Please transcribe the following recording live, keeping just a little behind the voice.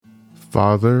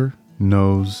Father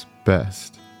Knows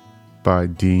Best by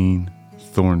Dean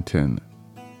Thornton.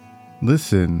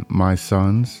 Listen, my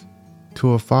sons,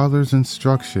 to a father's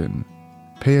instruction.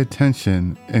 Pay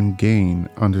attention and gain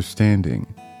understanding.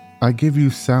 I give you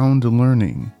sound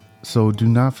learning, so do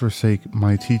not forsake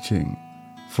my teaching.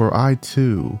 For I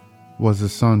too was a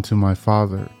son to my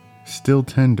father, still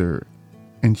tender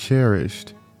and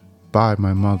cherished by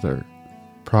my mother.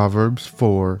 Proverbs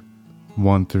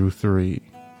 4:1-3.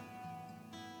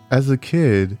 As a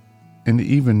kid, and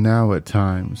even now at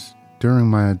times, during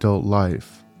my adult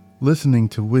life, listening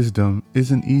to wisdom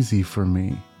isn't easy for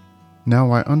me.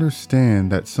 Now I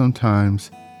understand that sometimes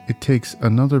it takes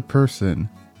another person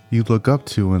you look up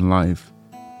to in life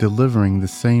delivering the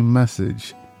same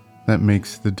message that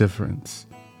makes the difference.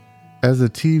 As a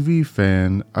TV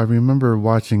fan, I remember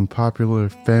watching popular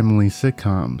family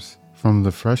sitcoms, from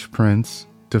The Fresh Prince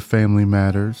to Family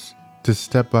Matters to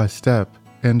Step by Step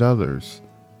and others.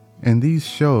 And these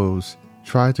shows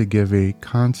try to give a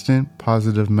constant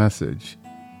positive message.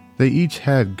 They each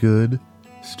had good,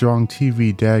 strong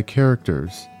TV dad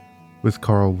characters, with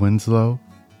Carl Winslow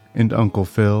and Uncle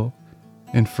Phil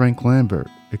and Frank Lambert,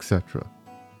 etc.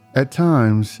 At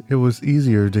times, it was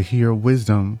easier to hear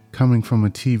wisdom coming from a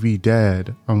TV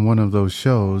dad on one of those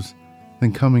shows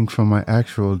than coming from my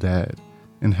actual dad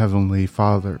and Heavenly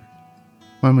Father.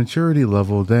 My maturity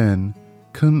level then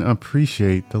couldn't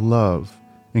appreciate the love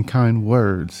and kind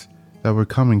words that were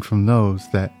coming from those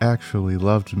that actually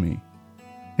loved me.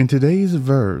 In today's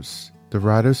verse, the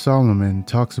writer Solomon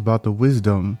talks about the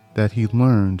wisdom that he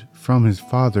learned from his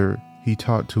father he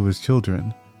taught to his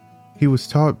children. He was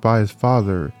taught by his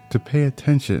father to pay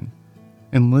attention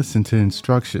and listen to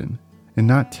instruction and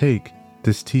not take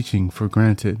this teaching for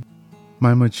granted.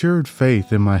 My matured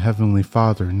faith in my Heavenly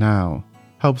Father now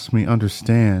helps me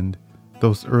understand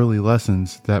those early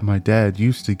lessons that my dad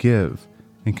used to give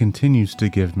and continues to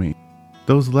give me.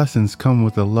 Those lessons come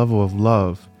with a level of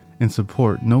love and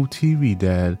support no TV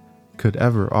dad could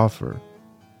ever offer.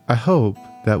 I hope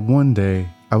that one day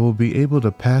I will be able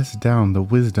to pass down the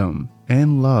wisdom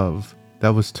and love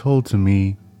that was told to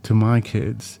me to my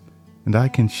kids, and I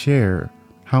can share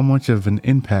how much of an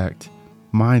impact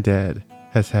my dad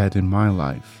has had in my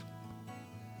life.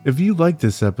 If you like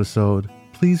this episode,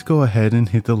 please go ahead and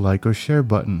hit the like or share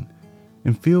button,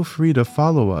 and feel free to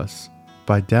follow us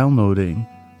by downloading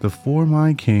the For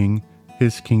My King,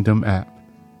 His Kingdom app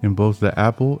in both the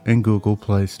Apple and Google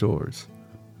Play stores.